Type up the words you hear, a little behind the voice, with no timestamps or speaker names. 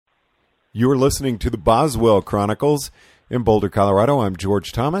You're listening to the Boswell Chronicles in Boulder, Colorado. I'm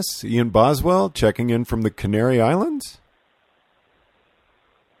George Thomas. Ian Boswell checking in from the Canary Islands.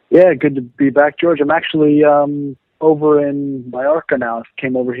 Yeah, good to be back, George. I'm actually over in Majorca now.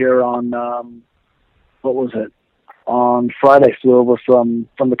 Came over here on, on Friday. Flew over from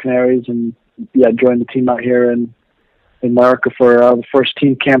the Canaries and joined the team out here in Majorca for the first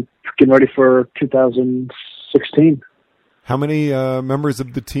team camp, getting ready for 2016. How many members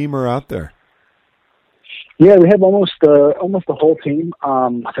of the team are out there? Yeah, we have almost the whole team.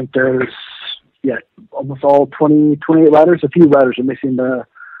 I think there's almost all 28 riders. A few riders are missing. The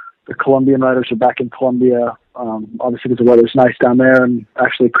Colombian riders are back in Colombia, obviously because the weather's nice down there. And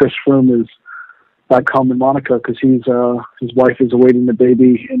actually, Chris Froome is back home in Monaco because his wife is awaiting the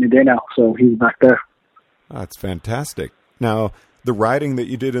baby any day now, so he's back there. That's fantastic. Now, the riding that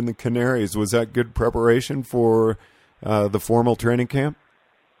you did in the Canaries, was that good preparation for the formal training camp?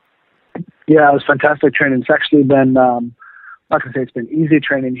 Yeah, it was fantastic training. It's actually been, not going to say it's been easy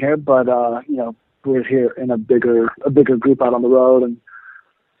training here, but, we're here in a bigger group out on the road, and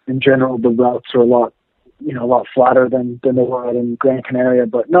in general, the routes are a lot flatter than they were out in Gran Canaria.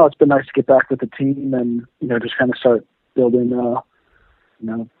 But no, it's been nice to get back with the team and, just kind of start building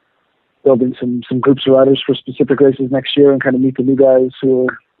some groups of riders for specific races next year and kind of meet the new guys who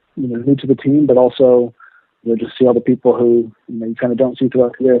are, new to the team, but also, just see all the people who, you kind of don't see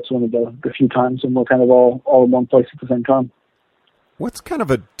throughout the year. It's one of the few times and we're kind of all in one place at the same time. What's kind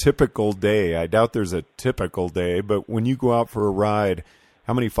of a typical day? I doubt there's a typical day, but when you go out for a ride,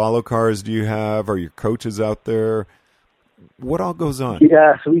 how many follow cars do you have? Are your coaches out there? What all goes on?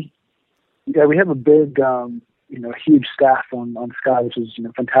 Yeah, so we have a big, huge staff on Sky, which is,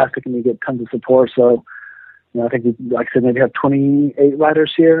 fantastic, and we get tons of support. So, I think we, like I said, maybe have 28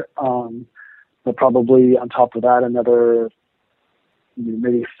 riders here. But probably on top of that, another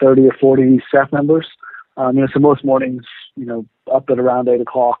maybe 30 or 40 staff members. So most mornings, up at around 8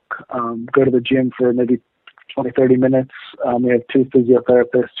 o'clock, go to the gym for maybe 20, 30 minutes. We have 2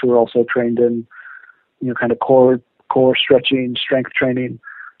 physiotherapists who are also trained in, kind of core stretching, strength training.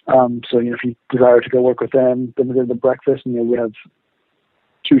 So, if you desire to go work with them, then we do the breakfast, and we have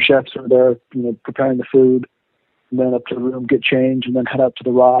 2 chefs who are there, preparing the food, and then up to the room, get changed, and then head out to the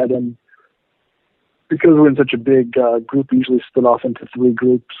ride. And because we're in such a big group, we usually split off into 3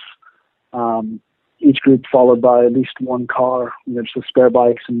 groups. Each group followed by at least 1 car, just with spare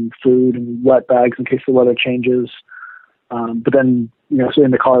bikes and food and wet bags in case the weather changes. But then, so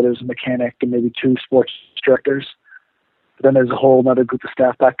in the car there's a mechanic and maybe 2 sports directors. But then there's a whole other group of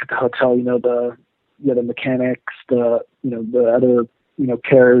staff back at the hotel. The mechanics, the other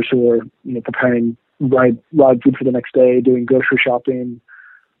carers who are preparing ride food for the next day, doing grocery shopping.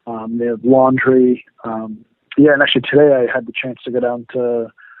 They have laundry. And actually today I had the chance to go down to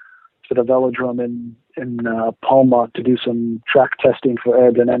the velodrome in Palma to do some track testing for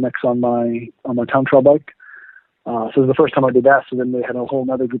aerodynamics on my time trial bike. So it was the first time I did that. So then they had a whole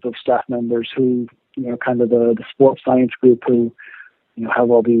other group of staff members who, kind of the sports science group who, have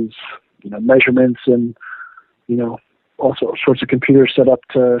all these, measurements and, all sorts of computers set up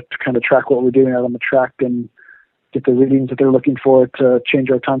to kind of track what we're doing out on the track and get the readings that they're looking for to change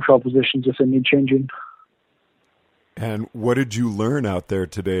our time trial positions if they need changing. And what did you learn out there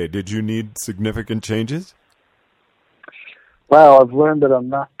today? Did you need significant changes? Well, I've learned that I'm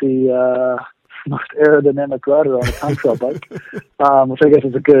not the most aerodynamic rider on a time trial bike, which I guess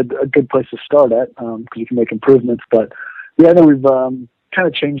is a good place to start at because you can make improvements. But we've kind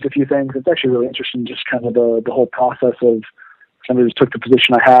of changed a few things. It's actually really interesting, just kind of the whole process of somebody just took the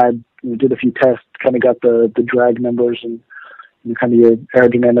position I had, did a few tests, kind of got the drag numbers and kind of your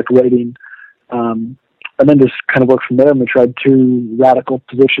aerodynamic rating. And then just kind of worked from there. And we tried 2 radical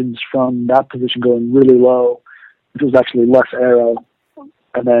positions from that position going really low, which was actually less aero,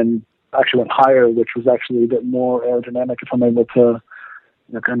 and then actually went higher, which was actually a bit more aerodynamic if I'm able to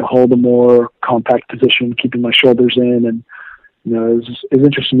kind of hold a more compact position, keeping my shoulders in. And, it's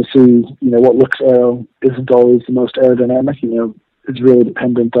interesting to see, what looks aero isn't always the most aerodynamic. It's really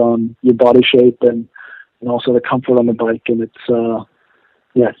dependent on your body shape and also the comfort on the bike. And it's,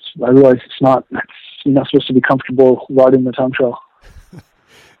 I realize you're not supposed to be comfortable riding the time trial.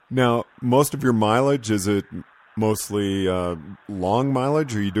 Now, most of your mileage, is it mostly long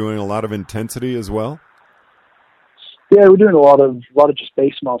mileage? Are you doing a lot of intensity as well? Yeah, we're doing a lot of just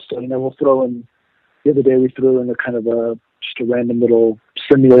base miles. So, we'll throw in, the other day we threw in a kind of just a random little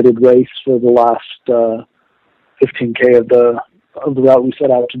simulated race for the last 15K of the route we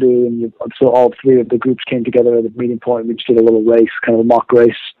set out to do. And so all 3 of the groups came together at the meeting point. We just did a little race, kind of a mock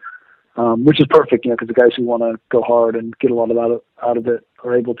race. which is perfect, because the guys who want to go hard and get a lot out of it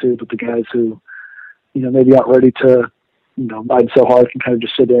are able to, but the guys who, maybe aren't ready to, ride so hard can kind of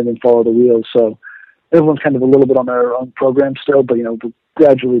just sit in and follow the wheels. So everyone's kind of a little bit on their own program still, but, we're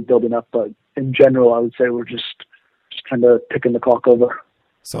gradually building up. But in general, I would say we're just kind of ticking the clock over.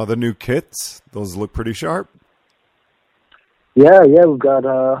 Saw the new kits. Those look pretty sharp. Yeah, we've got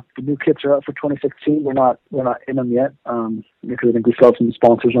the new kits are out for 2016. We're not in them yet, because I think we still have some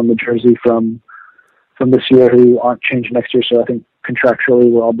sponsors on the jersey from this year who aren't changing next year. So I think contractually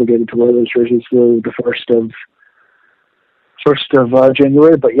we're obligated to wear those jerseys through the first of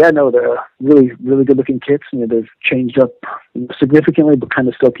January. But yeah, no, they're really, really good looking kits. They've changed up significantly, but kind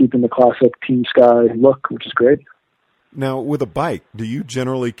of still keeping the classic Team Sky look, which is great. Now, with a bike, do you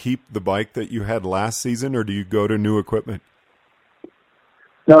generally keep the bike that you had last season, or do you go to new equipment?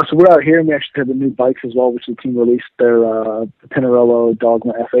 No, so we're out here, and we actually have the new bikes as well, which the team released. They're the Pinarello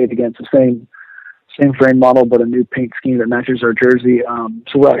Dogma F8 against the same frame model, but a new paint scheme that matches our jersey.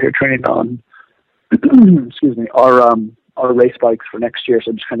 So we're out here training on, excuse me, our race bikes for next year.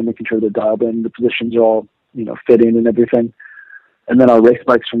 So just kind of making sure they're dialed in, the positions are all fit in and everything. And then our race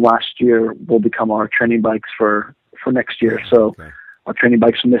bikes from last year will become our training bikes for next year. So our training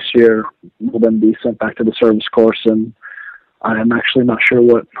bikes from this year will then be sent back to the service course, and I'm actually not sure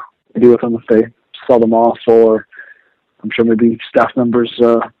what to do with them, if they sell them off, or I'm sure maybe staff members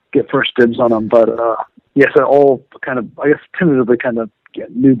get first dibs on them. But yes, they're all kind of, I guess, tentatively kind of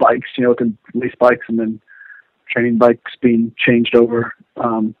get new bikes, with the race bikes and then training bikes being changed over.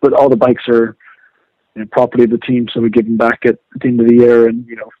 But all the bikes are property of the team, so we give them back at the end of the year, and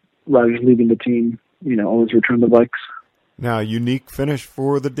riders leaving the team, always return the bikes. Now, unique finish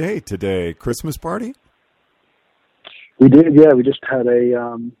for the day today. Christmas party? We did, yeah. We just had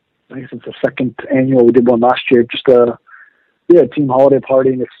I guess it's the second annual. We did one last year. Just a team holiday party,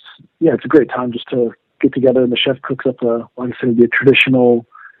 and it's a great time just to get together. And the chef cooks up like I said, it'd be a traditional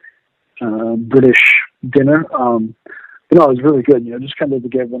British dinner. It was really good. Just kind of to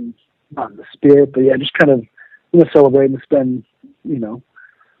give them not the spirit, but just kind of celebrate and spend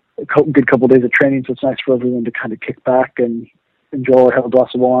a good couple of days of training. So it's nice for everyone to kind of kick back and enjoy, have a glass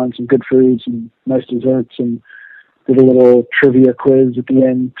of wine, some good foods, and nice desserts, and did a little trivia quiz at the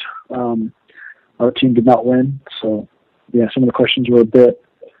end. Our team did not win, so some of the questions were a bit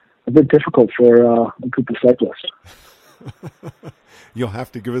difficult for a group of cyclists. You'll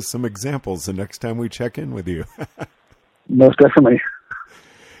have to give us some examples the next time we check in with you. Most definitely.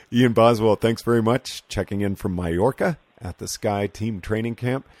 Ian Boswell, thanks very much. Checking in from Majorca at the Sky Team Training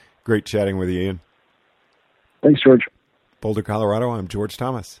Camp. Great chatting with you, Ian. Thanks, George. Boulder, Colorado, I'm George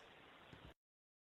Thomas.